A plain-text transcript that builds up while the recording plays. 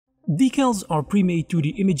Decals are pre-made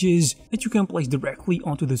 2D images that you can place directly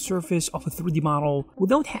onto the surface of a 3D model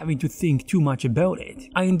without having to think too much about it.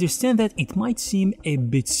 I understand that it might seem a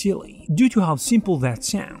bit silly due to how simple that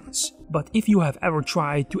sounds, but if you have ever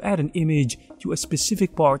tried to add an image to a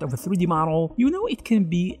specific part of a 3D model, you know it can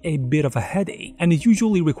be a bit of a headache, and it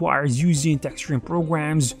usually requires using texturing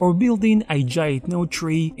programs or building a giant node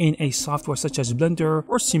tree in a software such as Blender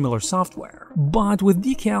or similar software. But with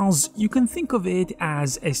Decals, you can think of it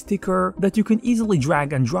as a sticker that you can easily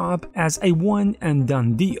drag and drop as a one and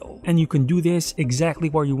done deal, and you can do this exactly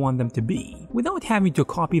where you want them to be, without having to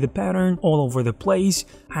copy the pattern all over the place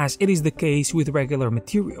as it is the case with regular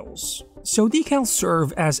materials. So decals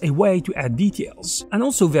serve as a way to add details, and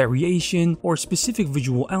also variation or specific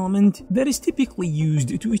visual element that is typically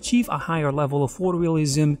used to achieve a higher level of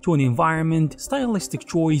photorealism to an environment, stylistic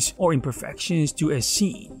choice, or imperfections to a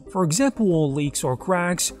scene. For example, wall leaks or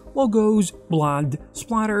cracks, logos, blood,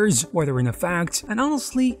 splatters, weathering effects, and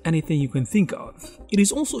honestly anything you can think of. It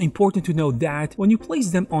is also important to note that when you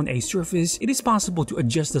place them on a surface, it is possible to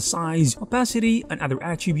adjust the size, opacity, and other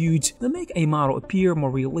attributes that make a model appear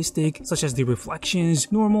more realistic, such as the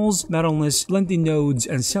reflections, normals, metalness, blending nodes,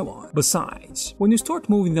 and so on. Besides, when you start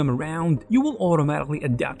moving them around, you will automatically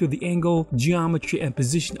adapt to the angle, geometry, and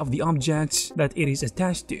position of the objects that it is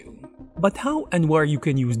attached to. But how and where you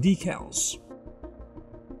can use decals?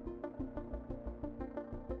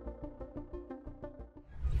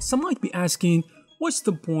 Some might be asking, what's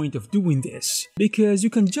the point of doing this? Because you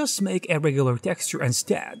can just make a regular texture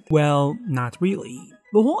instead. Well, not really.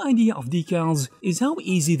 The whole idea of decals is how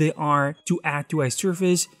easy they are to add to a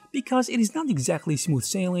surface, because it is not exactly smooth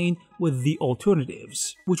sailing with the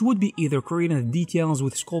alternatives, which would be either creating the details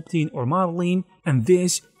with sculpting or modeling, and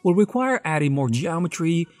this will require adding more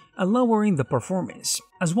geometry and lowering the performance,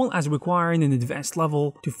 as well as requiring an advanced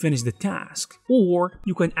level to finish the task. Or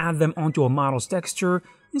you can add them onto a model's texture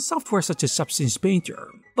in software such as Substance Painter,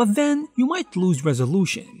 but then you might lose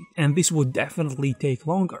resolution, and this would definitely take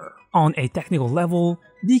longer. On a technical level,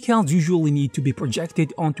 decals usually need to be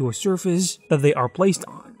projected onto a surface that they are placed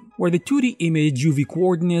on, where the 2D image UV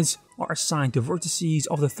coordinates are assigned to vertices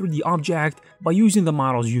of the 3D object by using the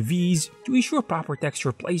model's UVs to ensure proper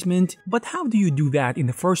texture placement. But how do you do that in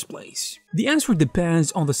the first place? The answer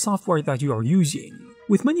depends on the software that you are using,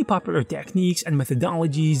 with many popular techniques and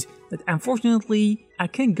methodologies that unfortunately I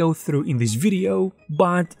can't go through in this video,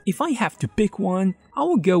 but if I have to pick one, I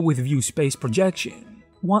will go with view space projection.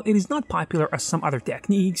 While it is not popular as some other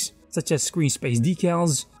techniques, such as screen space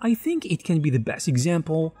decals, I think it can be the best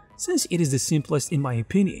example since it is the simplest in my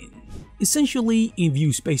opinion. Essentially, in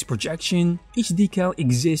view space projection, each decal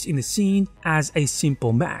exists in the scene as a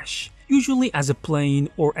simple mesh, usually as a plane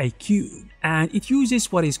or a cube, and it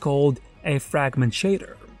uses what is called a fragment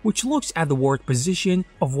shader, which looks at the world position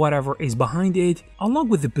of whatever is behind it, along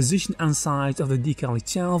with the position and size of the decal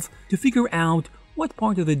itself to figure out what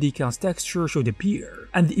part of the decal's texture should appear,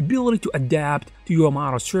 and the ability to adapt to your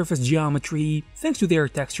model's surface geometry thanks to their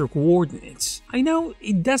texture coordinates. I know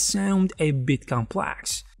it does sound a bit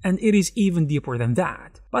complex, and it is even deeper than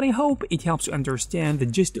that, but I hope it helps you understand the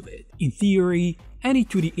gist of it. In theory, any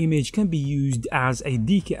 2D image can be used as a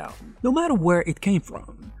decal, no matter where it came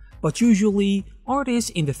from, but usually artists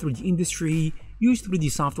in the 3D industry use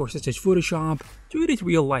 3D software such as Photoshop to edit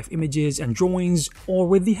real-life images and drawings, or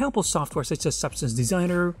with the help of software such as Substance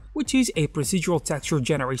Designer, which is a procedural texture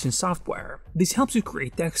generation software. This helps you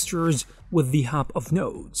create textures with the help of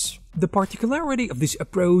nodes. The particularity of this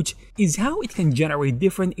approach is how it can generate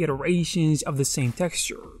different iterations of the same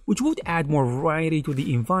texture, which would add more variety to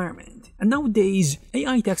the environment. And nowadays,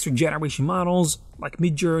 AI texture generation models like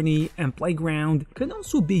Midjourney and Playground can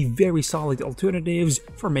also be very solid alternatives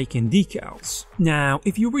for making decals. Now,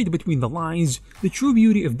 if you read between the lines, the true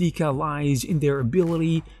beauty of decal lies in their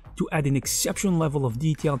ability to add an exceptional level of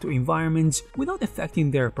detail to environments without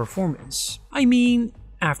affecting their performance. I mean,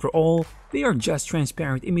 after all, they are just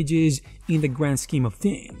transparent images in the grand scheme of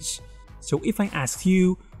things. So if I asked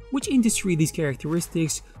you which industry these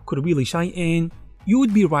characteristics could really shine in, you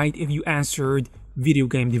would be right if you answered video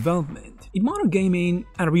game development. In modern gaming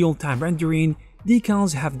and real-time rendering,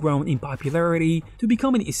 decals have grown in popularity to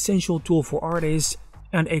become an essential tool for artists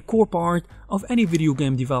and a core part of any video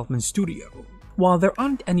game development studio. While there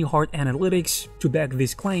aren't any hard analytics to back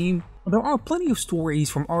this claim, there are plenty of stories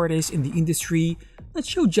from artists in the industry that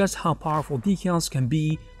show just how powerful decals can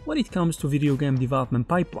be when it comes to video game development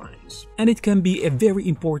pipelines, and it can be a very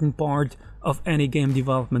important part of any game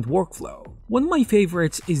development workflow. One of my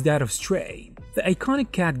favorites is that of Stray, the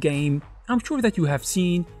iconic cat game I'm sure that you have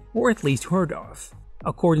seen or at least heard of.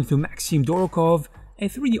 According to Maxim Dorokov, a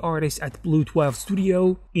 3D artist at Blue 12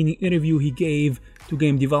 Studio. In an interview he gave to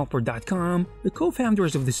GameDeveloper.com, the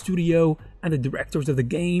co-founders of the studio and the directors of the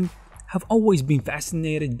game have always been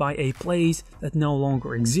fascinated by a place that no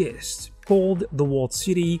longer exists, called the Walled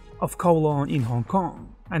City of Kowloon in Hong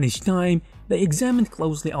Kong. And each time, they examined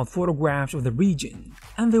closely out photographs of the region,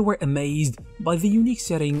 and they were amazed by the unique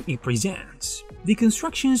setting it presents. The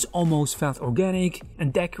constructions almost felt organic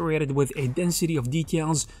and decorated with a density of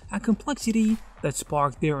details and complexity that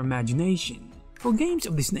sparked their imagination. For games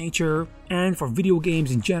of this nature, and for video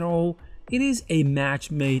games in general, it is a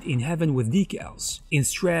match made in heaven with Decals. In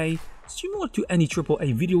Stray, similar to any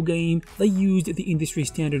AAA video game, they used the industry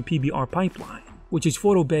standard PBR pipeline, which is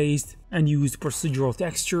photo-based and used procedural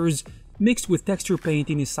textures mixed with texture paint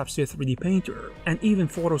in a subset 3D painter, and even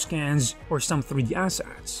photo scans or some 3D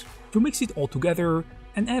assets, to mix it all together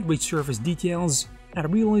and add rich surface details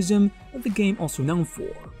and realism that the game also known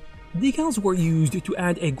for. Decals were used to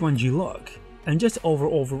add a grungy look, and just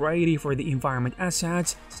overall variety for the environment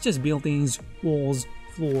assets such as buildings, walls,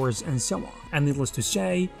 floors, and so on. And needless to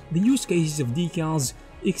say, the use cases of Decals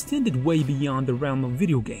extended way beyond the realm of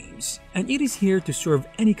video games, and it is here to serve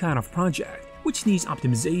any kind of project which needs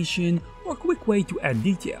optimization or a quick way to add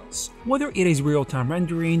details, whether it is real-time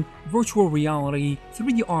rendering, virtual reality,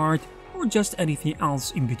 3D art, or just anything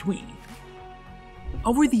else in between.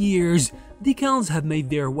 Over the years, Decals have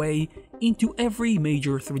made their way into every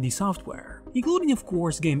major 3D software, including of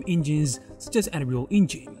course game engines such as Unreal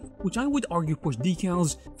Engine, which I would argue push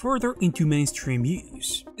Decals further into mainstream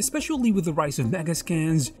use, especially with the rise of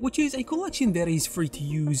Megascans, which is a collection that is free to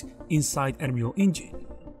use inside Unreal Engine.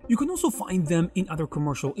 You can also find them in other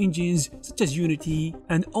commercial engines such as Unity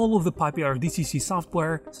and all of the popular DCC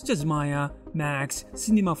software such as Maya, Max,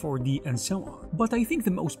 Cinema 4D, and so on. But I think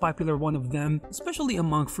the most popular one of them, especially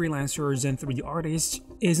among freelancers and 3D artists,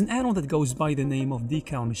 is an add-on that goes by the name of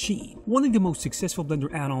Decal Machine, one of the most successful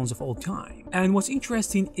Blender add-ons of all time. And what's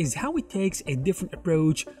interesting is how it takes a different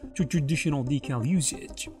approach to traditional decal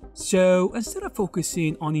usage. So instead of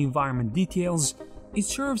focusing on the environment details, it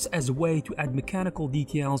serves as a way to add mechanical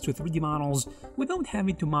details to 3D models without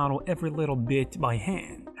having to model every little bit by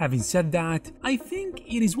hand. Having said that, I think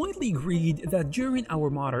it is widely agreed that during our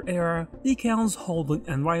modern era, decals hold an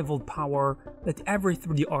unrivaled power that every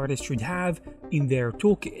 3D artist should have in their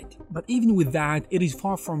toolkit. But even with that, it is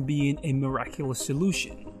far from being a miraculous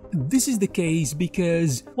solution. This is the case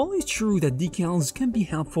because while it's true that decals can be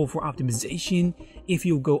helpful for optimization, if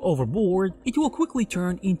you go overboard, it will quickly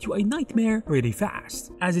turn into a nightmare really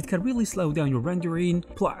fast, as it can really slow down your rendering,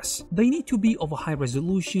 plus they need to be of a high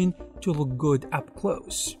resolution to look good up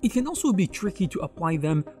close. It can also be tricky to apply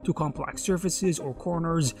them to complex surfaces or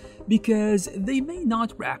corners because they may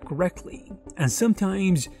not wrap correctly, and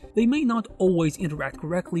sometimes they may not always interact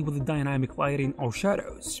correctly with the dynamic lighting or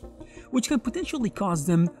shadows, which can potentially cause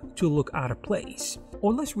them to look out of place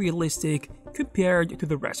or less realistic compared to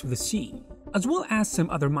the rest of the scene, as well as some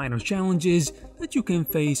other minor challenges that you can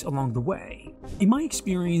face along the way. In my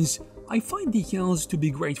experience, I find decals to be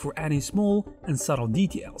great for adding small and subtle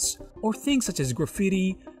details, or things such as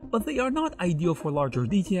graffiti, but they are not ideal for larger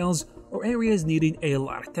details or areas needing a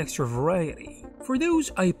lot of texture variety. For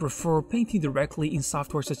those, I prefer painting directly in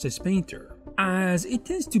software such as Painter, as it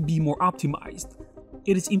tends to be more optimized.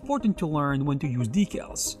 It is important to learn when to use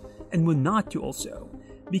decals, and when not to also,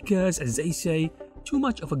 because as they say, too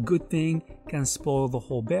much of a good thing can spoil the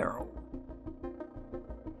whole barrel.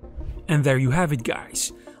 And there you have it,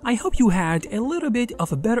 guys. I hope you had a little bit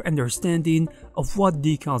of a better understanding of what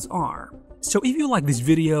decals are. So if you like this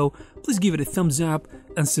video, please give it a thumbs up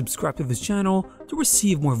and subscribe to this channel to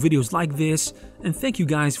receive more videos like this. And thank you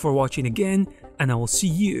guys for watching again, and I will see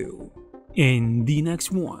you in the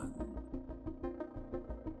next one.